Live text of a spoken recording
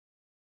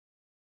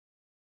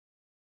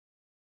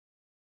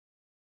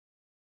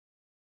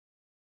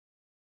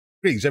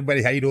Greetings,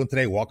 everybody. How you doing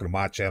today? Welcome to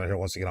my channel here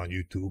once again on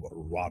YouTube,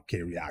 Robk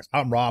Reacts.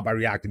 I'm Rob. I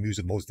react to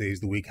music most days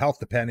of the week, health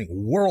depending,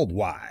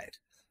 worldwide.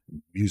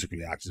 Music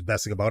reactions.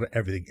 Best thing about it,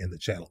 everything in the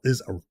channel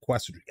is a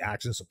requested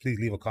reaction. So please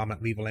leave a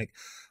comment, leave a link.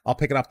 I'll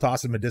pick it up,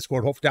 toss it in my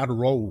Discord. Hopefully down the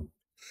road,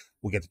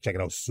 we'll get to check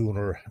it out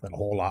sooner than a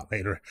whole lot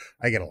later.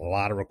 I get a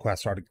lot of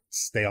requests, hard to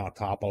stay on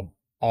top of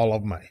all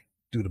of them. I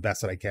do the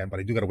best that I can, but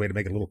I do got a way to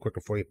make it a little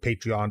quicker for you.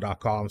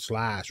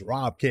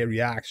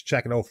 Patreon.com/RobkReacts.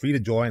 Check it out. Free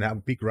to join. Have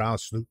a peek around,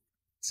 snoop.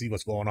 See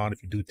what's going on.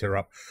 If you do tear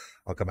up,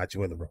 I'll come at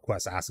you with a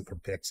request asking for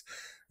picks,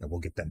 and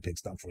we'll get them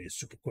picks done for you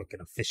super quick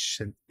and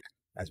efficient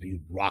as we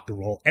rock and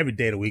roll every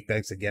day of the week.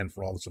 Thanks again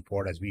for all the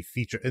support as we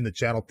feature in the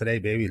channel today,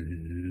 baby.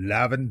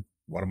 Loving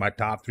one of my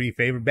top 3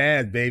 favorite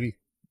bands, baby.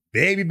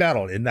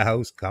 BABYMETAL in the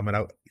house, coming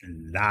out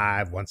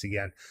live once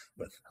again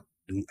with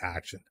new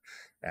action.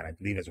 And I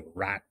believe it's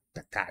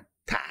RATATATA.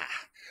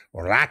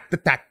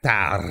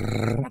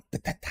 RATATATA.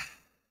 RATATATA.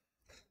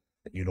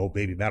 You know,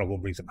 BABYMETAL will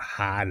bring some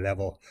high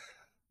level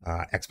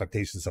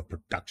expectations of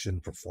production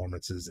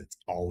performances. It's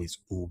always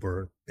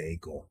uber. They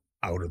go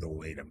out of the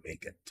way to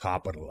make it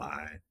top of the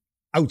line.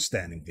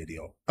 Outstanding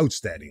video,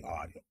 outstanding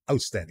audio,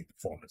 outstanding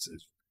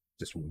performances.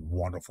 Just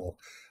wonderful.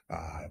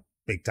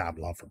 Big time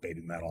love for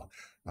BABYMETAL.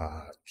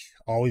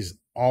 Always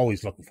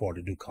looking forward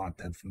to new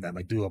content from them.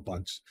 I do a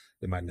bunch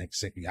in my next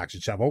sick reaction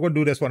channel. We're going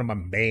to do this one on my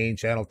main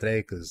channel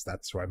today because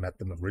that's where I met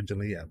them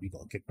originally. And we're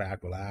going to kick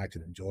back, relax,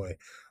 and enjoy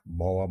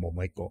Moa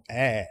Momeko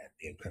and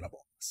the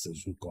incredible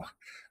Suzuka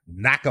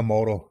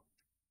Nakamoto,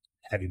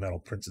 heavy metal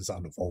princess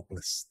on the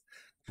vocalist,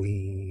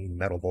 queen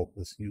metal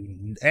vocalist,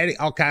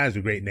 all kinds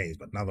of great names,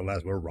 but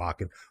nonetheless, we're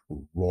rocking,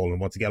 we're rolling.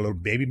 Once again, a little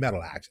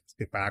BABYMETAL action.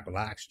 Kick back,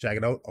 relax, check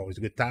it out. Always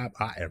a good time.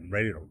 I am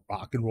ready to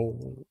rock and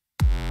roll.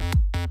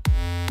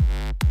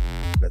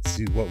 Let's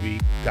see what we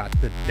got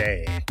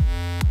today.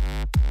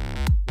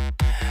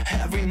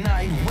 Every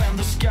night when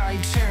the sky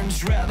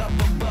turns red up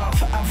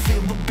above, I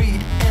feel the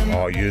beat.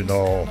 Oh, you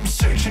know,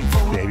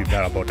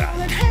 BABYMETAL about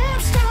that.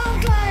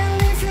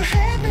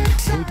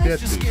 Who did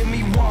this? I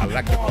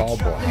like the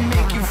cowboy.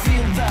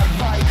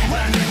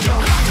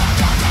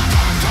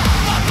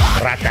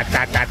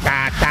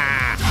 Ratatatata.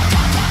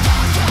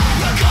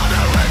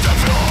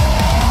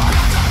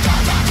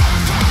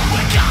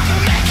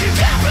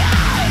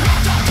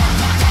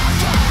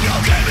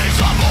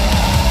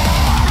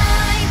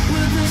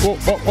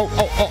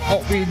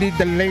 Oh, we need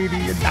the lady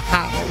in the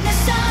house.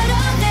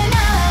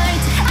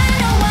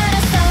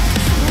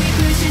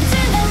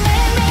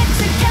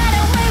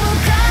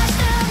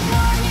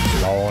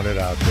 Blowing it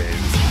out, baby.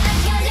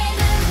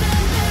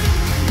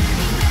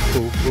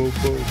 Boop, boop,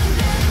 boop.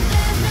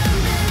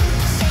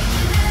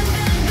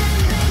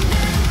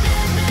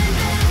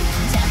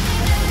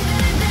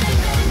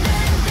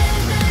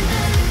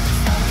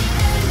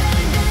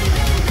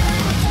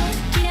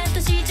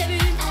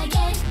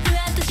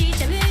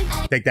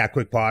 Take that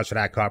quick pause for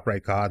that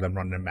copyright card. I'm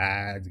running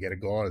mad to get it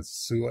going.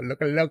 It's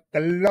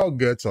look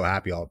good. So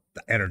happy. All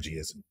the energy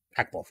is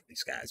impeccable for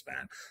these guys,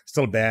 man.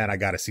 Still a band I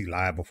got to see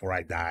live before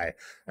I die,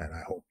 and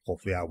I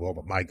hopefully I will.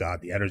 But my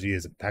God, the energy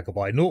is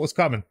impeccable. I knew it was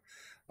coming.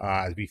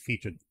 As we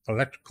featured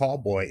Electric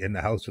Callboy in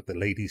the house with the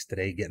ladies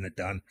today, getting it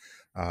done.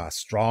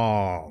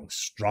 Strong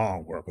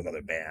work with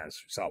other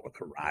bands. We saw it with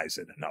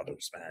Horizon and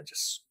others, man.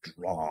 Just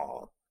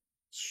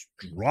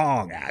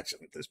strong action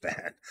with this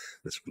band,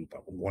 this group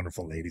of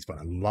wonderful ladies. But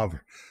I love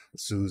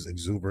Sue's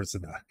exuberance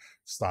and the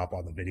stop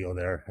on the video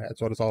there.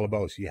 That's what it's all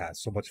about. She has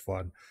so much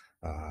fun.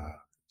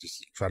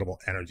 Just incredible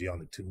energy on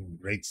the tune.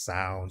 Great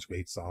sounds,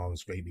 great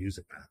songs, great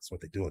music, man. That's what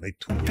they do. They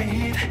tour.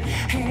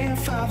 Here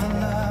for the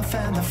love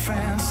and the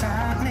friends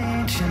I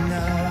need to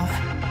know,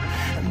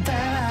 and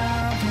that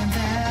I'll be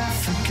there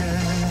for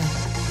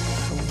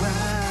good.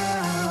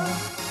 Wow.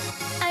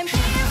 I'm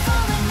here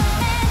for the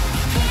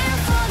moment, here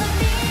for the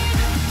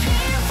beat,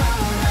 here for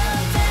the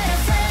love and the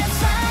friends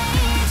I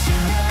need to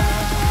know,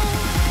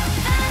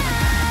 that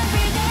I'll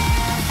be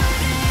there for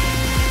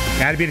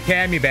good. Gotta be the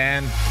Cammy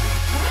band.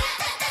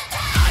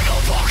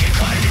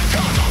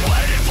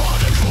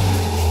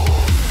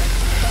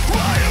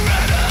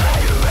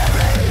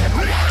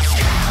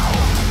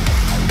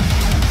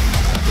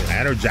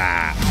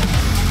 Energize.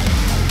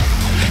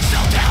 So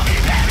tell me,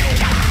 baby,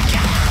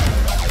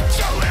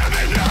 so let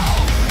me know.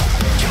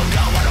 You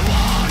know what I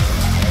want.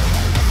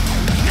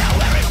 Now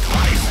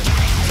everybody's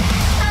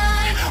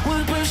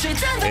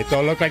It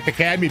don't look like the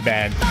Cammy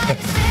band.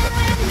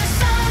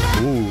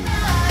 Ooh.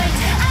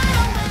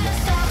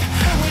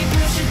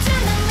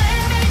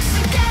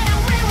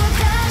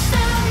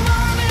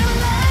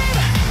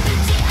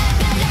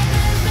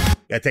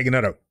 Yeah, take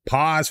another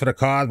pause for the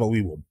cause, but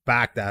we will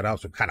back that up.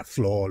 So kind of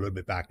flow a little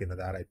bit back into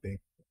that, I think.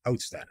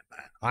 Outstanding,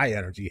 man. High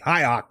energy,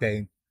 high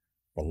octane,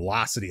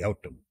 velocity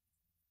out to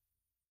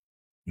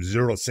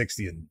 0 to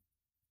 60 and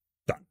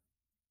done.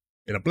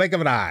 In a blink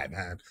of an eye,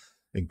 man.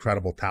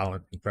 Incredible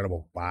talent,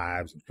 incredible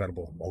vibes,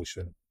 incredible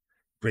emotion,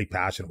 great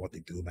passion of what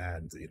they do,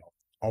 man. You know,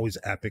 always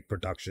epic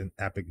production,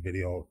 epic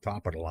video,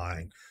 top of the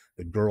line.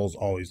 The girls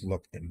always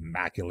look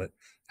immaculate,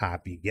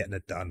 happy, getting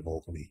it done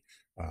vocally.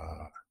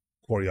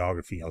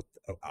 choreography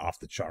off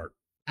the chart.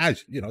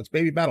 As you know, it's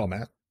baby metal,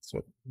 man. It's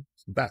the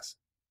best.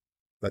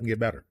 Doesn't get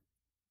better.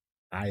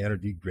 High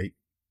energy, great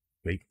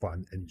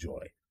fun, and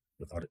joy,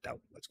 without a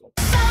doubt. Let's go.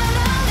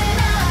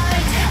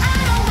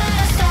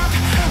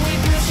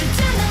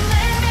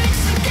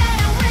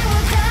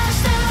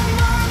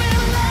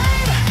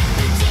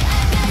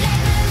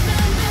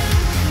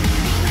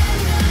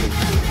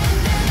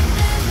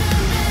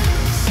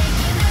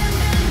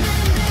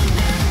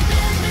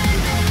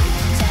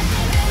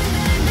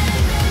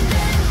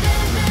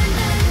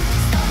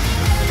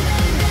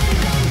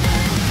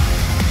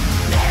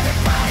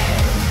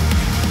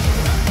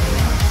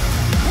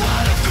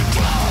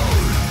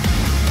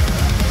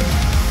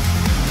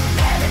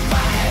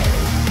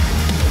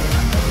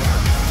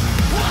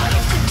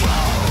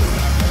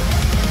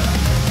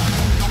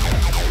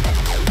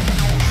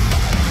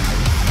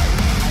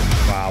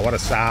 What a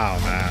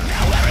sound, man.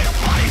 Now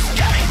everybody's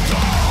getting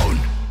down.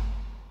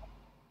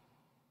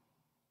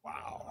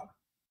 Wow.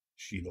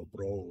 Shiloh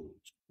Bros.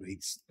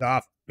 Great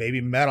stuff.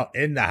 Baby metal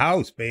in the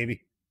house,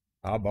 baby.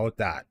 How about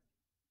that?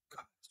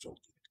 God, so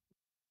good.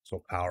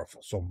 So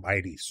powerful, so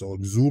mighty, so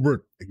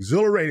exuberant,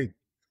 exhilarating,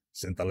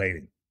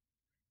 scintillating.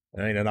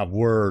 There ain't enough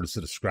words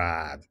to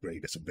describe the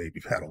greatness of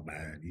baby metal,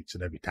 man. Each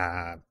and every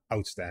time.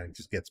 Outstanding.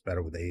 Just gets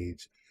better with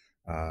age.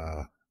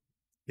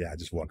 Yeah,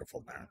 just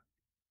wonderful, man.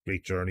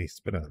 Great journey.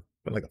 It's been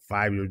like a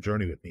 5-year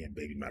journey with me and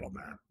baby metal,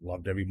 man.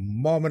 Loved every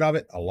moment of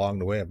it along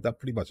the way. I've done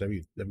pretty much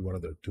every one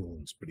of their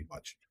tunes, pretty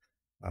much.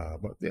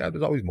 But yeah,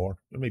 there's always more.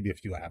 There may be a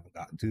few I haven't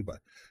gotten to, but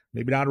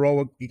maybe down the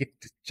road you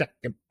get to check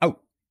them out.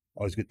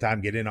 Always a good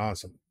time getting in on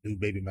some new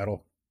baby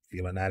metal.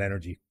 Feeling that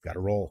energy. Got to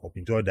roll. Hope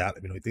you enjoyed that.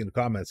 Let me know what you think in the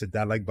comments. Hit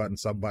that like button,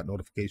 sub button,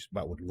 notification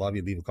button. Would love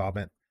you. Leave a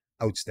comment.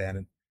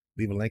 Outstanding.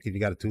 Leave a link if you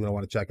got a tune I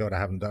want to check out I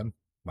haven't done.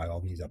 By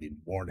all means, I'll be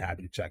more than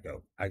happy to check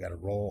out. I got to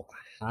roll.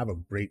 Have a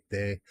great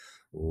day.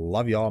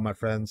 Love you all, my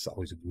friends.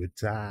 Always a good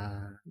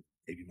time.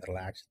 Baby metal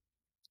action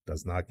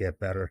does not get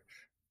better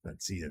than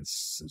seeing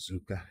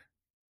Suzuka,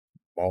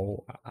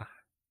 Bo,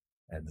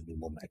 and the new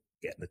Robk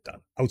getting it done.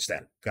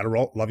 Outstanding. Got to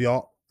roll. Love you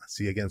all.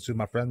 See you again soon,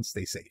 my friends.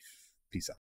 Stay safe. Peace out.